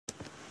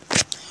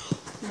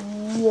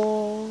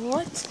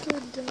What's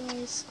good,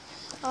 guys?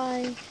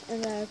 I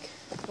am back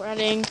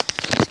riding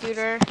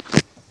scooter.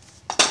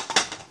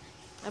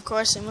 Of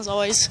course, same as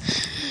always.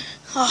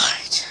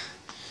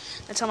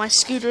 That's how my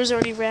scooter's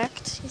already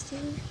wrecked. You see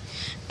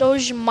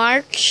those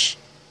marks?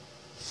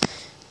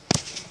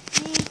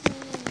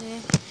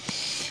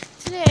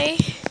 Today,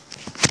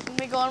 I'm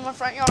gonna go in my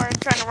front yard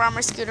trying to ride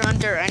my scooter on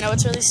dirt. I know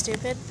it's really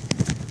stupid.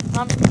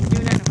 I'm gonna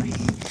do it anyway.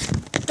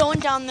 Going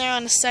down there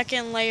on the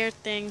second layer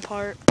thing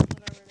part.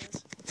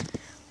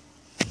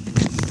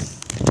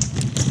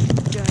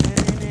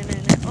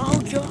 Oh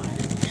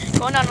god.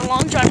 Going down a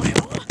long driveway.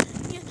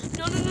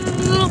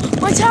 No.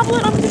 My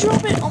tablet, I'm gonna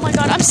drop it. Oh my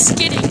god, I'm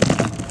skidding.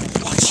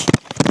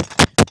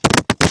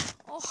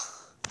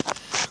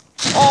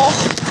 Oh,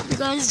 you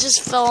guys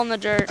just fell on the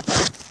dirt.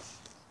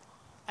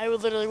 I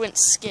literally went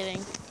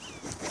skidding.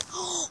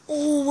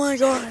 Oh my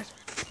god.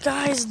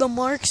 Guys, the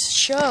marks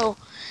show.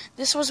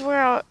 This was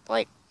where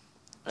I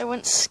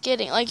went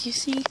skidding. Like, you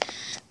see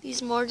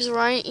these marks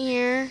right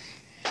here.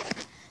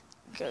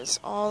 It goes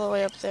all the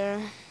way up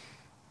there.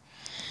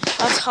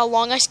 That's how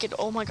long I skid.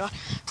 Oh my god.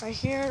 Right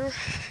here.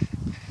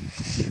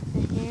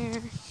 Right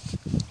here.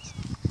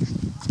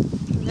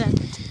 And then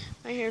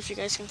right here, if you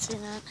guys can see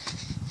that.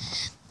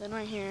 Then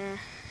right here.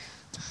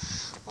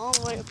 All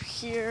the way up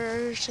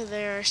here to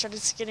there. I started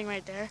skidding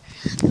right there.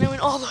 And I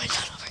went all the way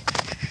down over here.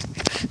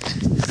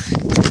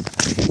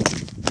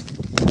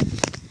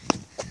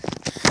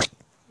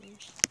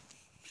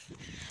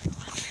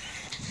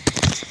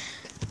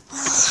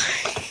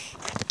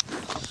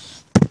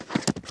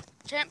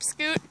 Tramp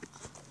scoot.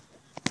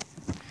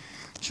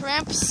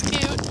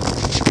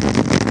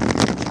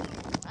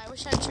 I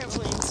wish I had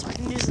trampolines so I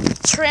can use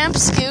tramp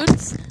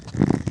scoots.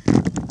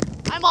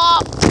 I'm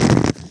up.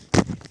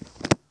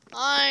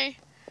 Hi.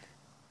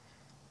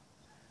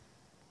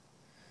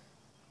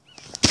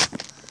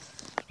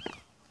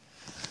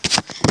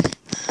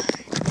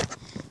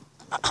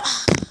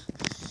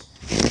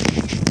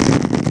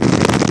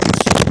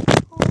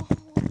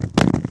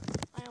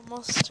 I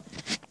almost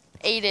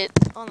ate it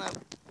on the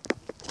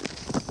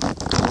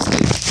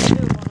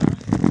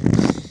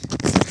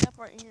step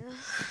right here.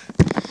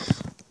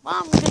 Well,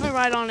 I'm gonna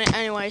ride on it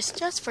anyways,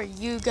 just for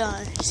you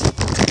guys.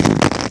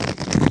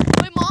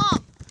 Wait,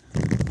 Mom!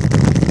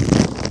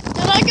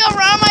 Did I go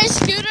ride my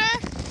scooter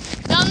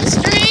down the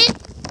street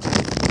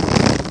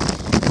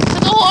to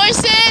the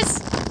horses?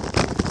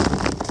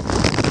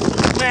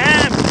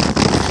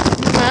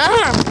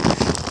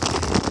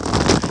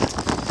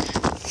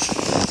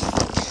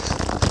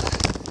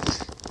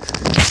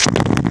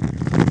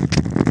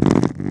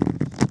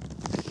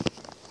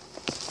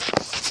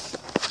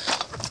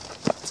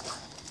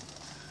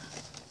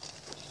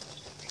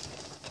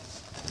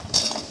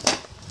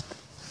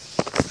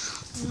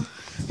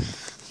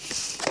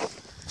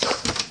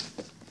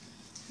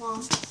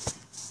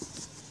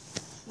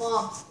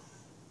 Mom!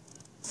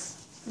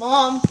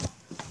 Mom,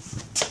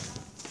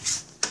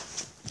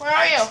 where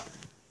are you?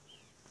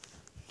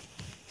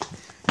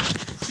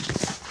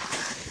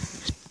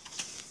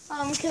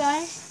 Can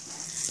I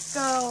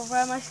go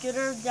ride my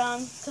scooter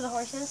down to the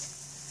horses?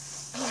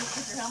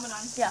 Put your helmet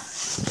on. Yeah.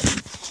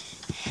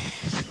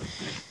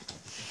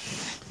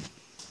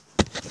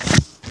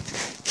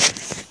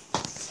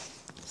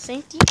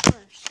 Safety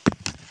first.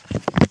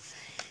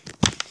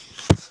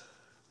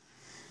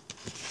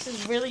 This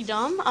is really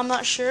dumb. I'm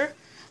not sure.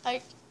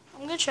 I'm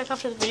gonna check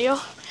after the video.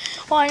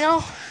 Well, I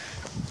know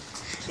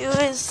it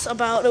was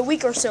about a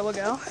week or so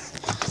ago.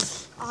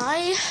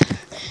 I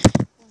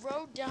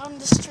rode down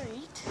the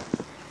street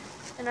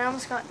and I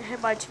almost got hit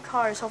by 2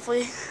 cars.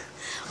 Hopefully,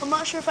 I'm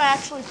not sure if I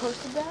actually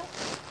posted that.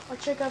 I'll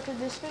check after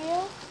this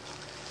video.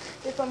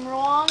 If I'm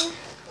wrong,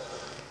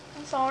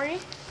 I'm sorry,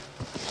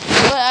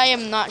 but I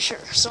am not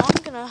sure. So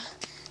I'm gonna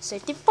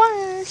safety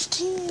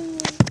first.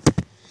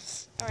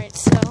 Alright,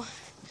 so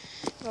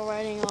we're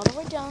riding all the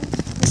way down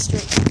the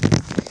street.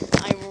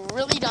 I'm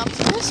really dumb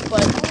for this,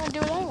 but I'm gonna do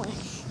it anyway.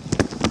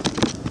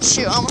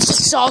 Shoot, I almost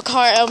just saw a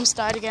car. I almost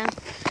died again.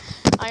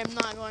 I am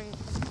not going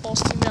full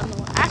steam down the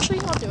way.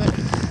 Actually, I'll do it.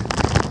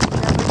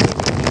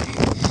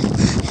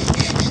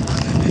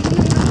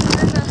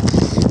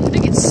 I'm gonna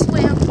get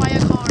slammed by a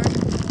car.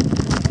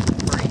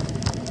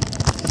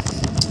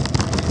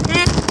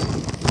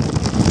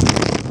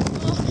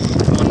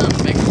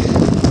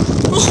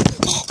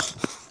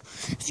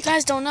 If you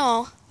guys don't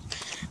know,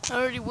 I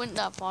already went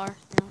that far.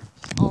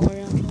 All the way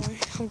down the way.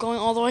 I'm going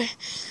all the way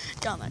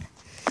down there.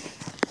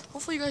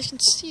 Hopefully you guys can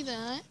see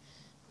that.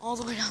 All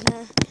the way down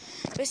there.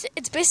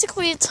 It's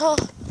basically to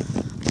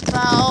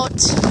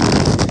about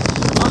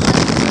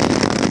 100.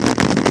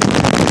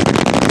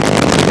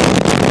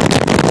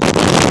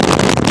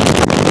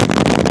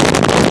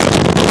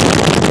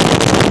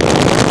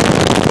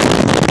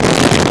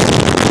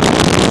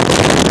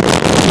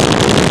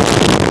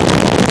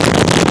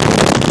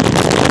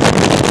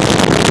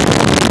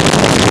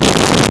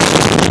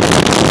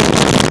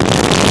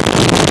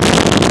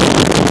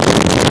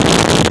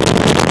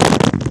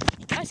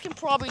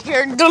 Probably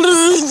hear because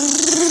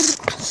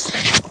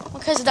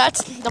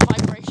that's the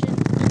vibration.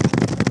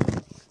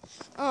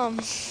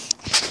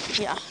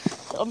 Yeah.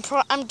 I'm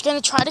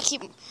gonna try to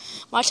keep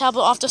my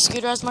tablet off the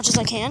scooter as much as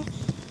I can.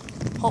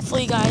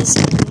 Hopefully you guys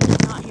can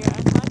not hear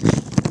as much.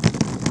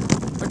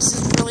 But this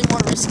is really more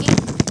risky. So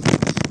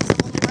I'm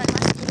only riding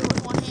my scooter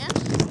with one hand.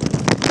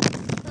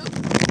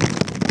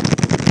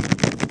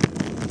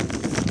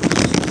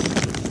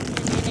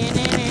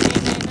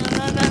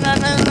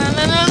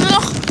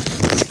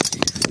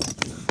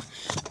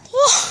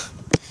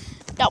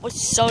 That was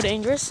so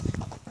dangerous.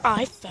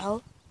 I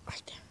fell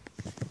right there.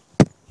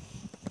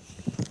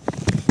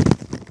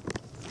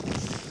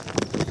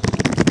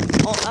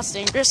 Oh, that's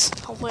dangerous.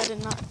 Hopefully I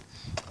did not.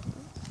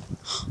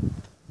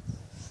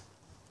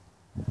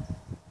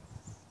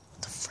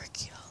 What the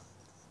frick, yo?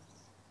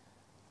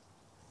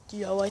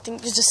 Yo, I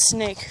think there's a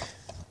snake.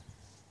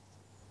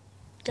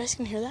 You guys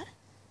can hear that?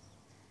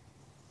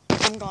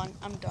 I'm gone.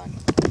 I'm done.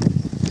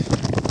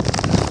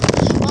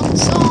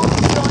 So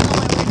I'm going on my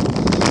way.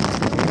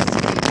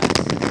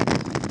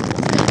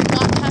 Hopefully I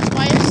got past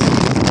by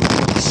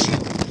it.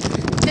 Shoot.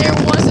 There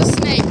was a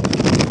snake.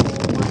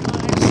 Oh my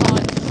god, I saw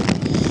it.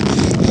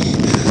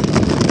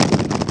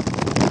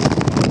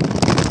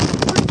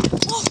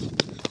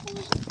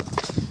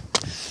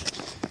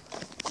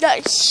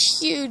 That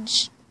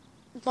huge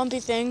bumpy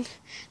thing,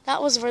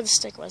 that was where the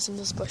stick was, in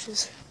those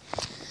bushes.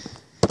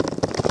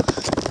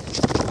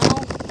 Now,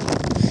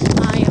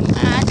 I am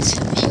at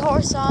the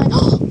horse side.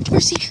 Oh,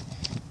 horsey!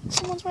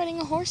 Someone's riding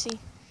a horsey.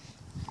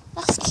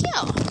 That's cute.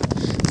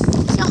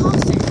 See a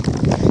horsey.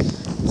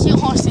 See a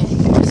horsey.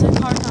 There's a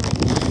car coming.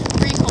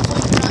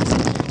 Hopefully you're not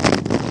seeing it.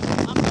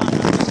 I'm not.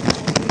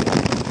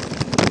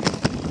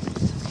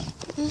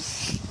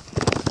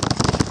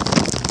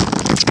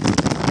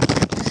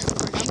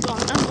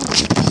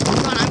 I'm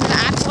gonna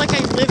act like I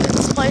live in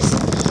this place. I'm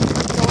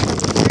going to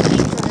the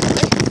freaking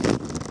driveway.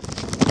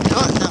 No.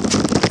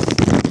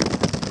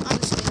 I'm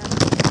just gonna.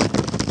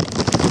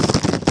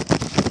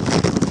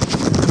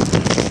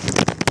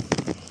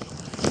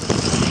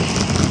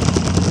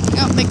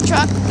 Oh, big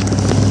truck.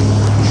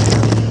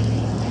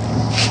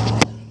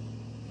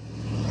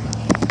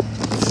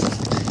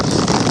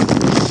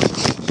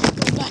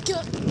 Go back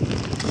up.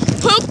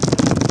 Poop.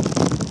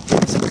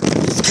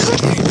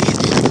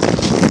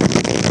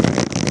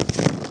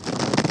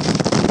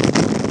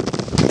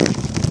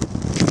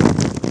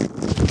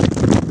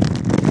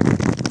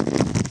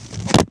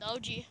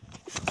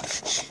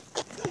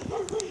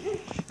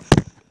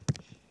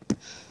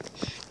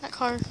 That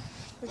car,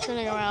 we're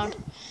turning around.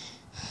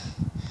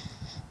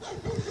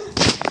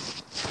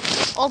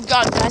 Oh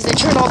god, guys, they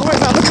turned all the way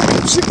around the car.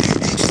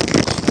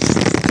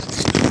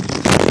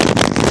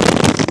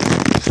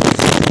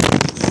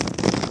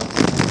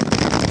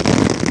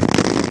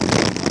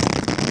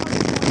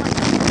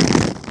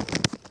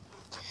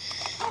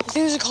 I think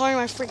there's a car in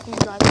my freaking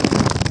driveway.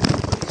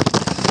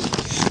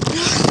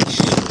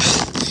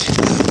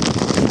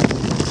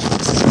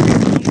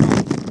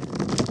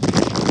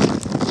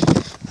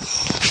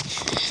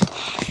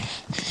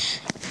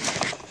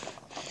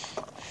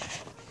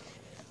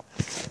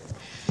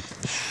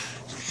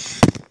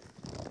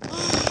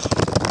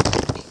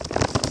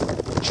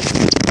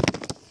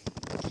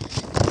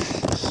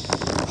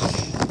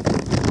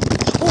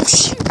 Oh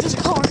shoot, there's a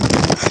car.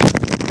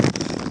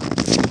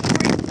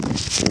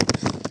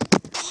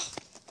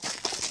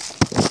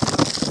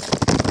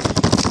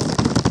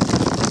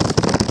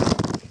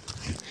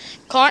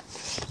 Car.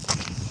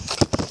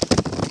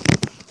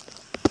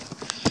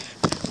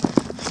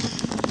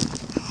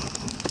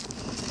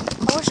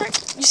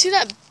 You see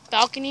that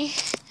balcony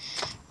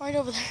right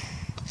over there?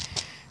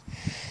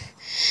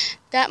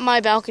 That my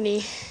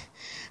balcony.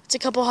 It's a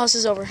couple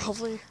houses over.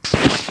 Hopefully.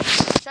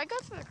 Should I go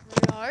to the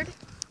yard?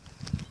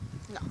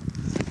 No.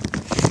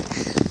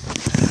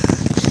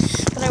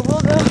 But I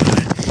will go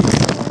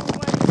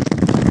when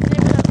they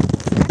would have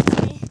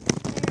me in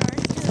the yard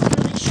because it's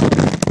really short.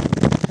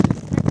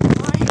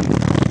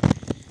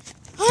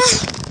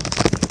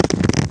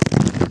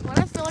 When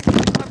I feel like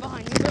there's a car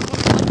behind you, but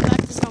when I look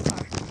back, there's no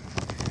car.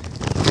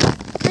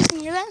 You guys can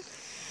hear that?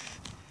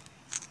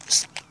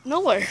 Just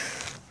nowhere.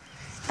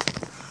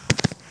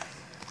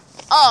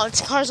 Oh,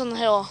 it's cars on the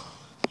hill.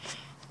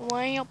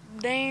 Way up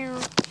there.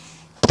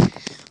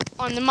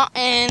 On the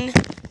mountain.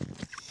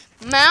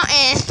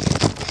 Mountain.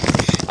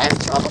 I have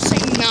trouble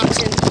saying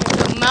mountain.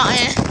 The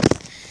mountain.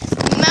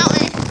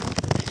 Mountain.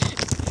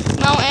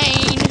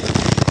 Mountain.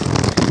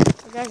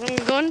 Okay, I'm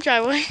gonna go in the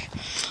driveway.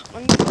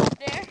 I'm gonna go up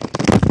there.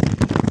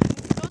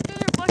 Go through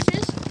their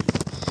bushes.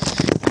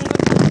 I'm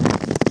gonna go.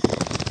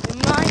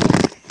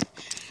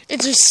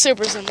 It's just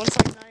super simple. It's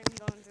like not even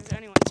going through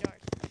anyone's yard.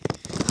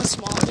 How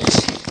small it is.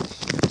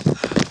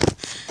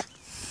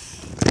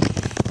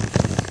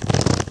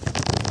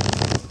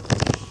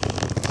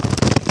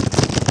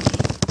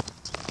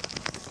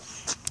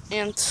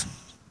 And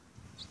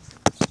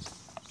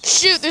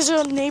shoot, there's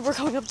a neighbor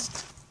coming up.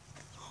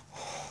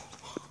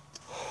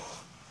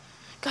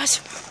 Guys,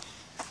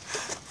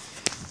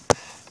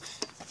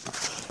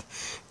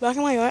 back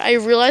in my yard, I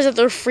realized that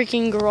their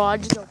freaking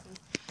garage is open.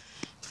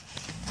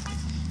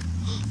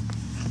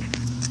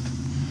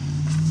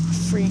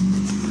 Freak.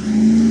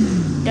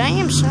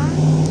 damn, son.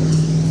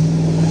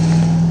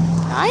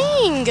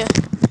 Dang.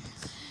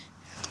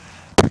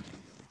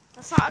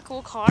 That's not a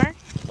cool car,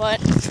 but...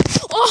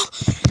 Oh!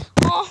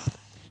 Oh!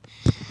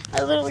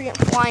 I literally went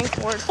flying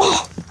forward.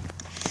 Oh!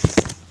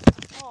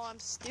 Oh, I'm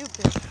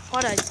stupid.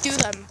 Why'd I do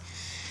that?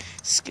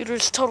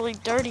 Scooter's totally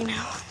dirty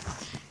now.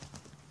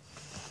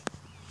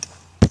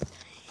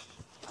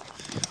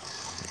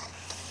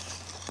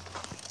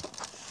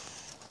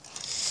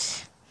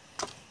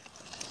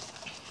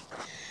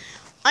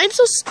 I'm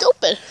so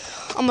stupid.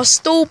 I'm a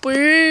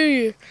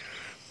stupid.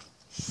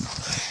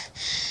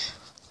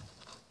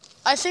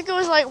 I think it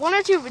was like 1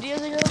 or 2 videos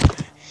ago.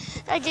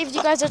 I gave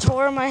you guys a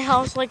tour of my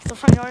house, like the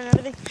front yard and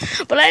everything.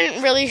 But I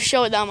didn't really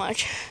show it that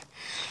much.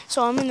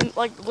 So I'm in the,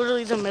 like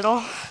literally the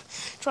middle,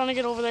 trying to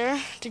get over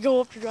there to go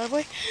up the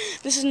driveway.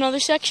 This is another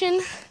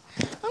section.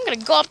 I'm gonna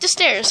go up the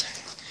stairs.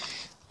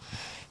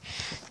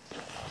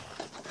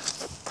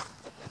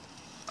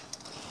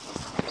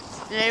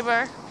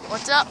 Neighbor,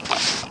 what's up?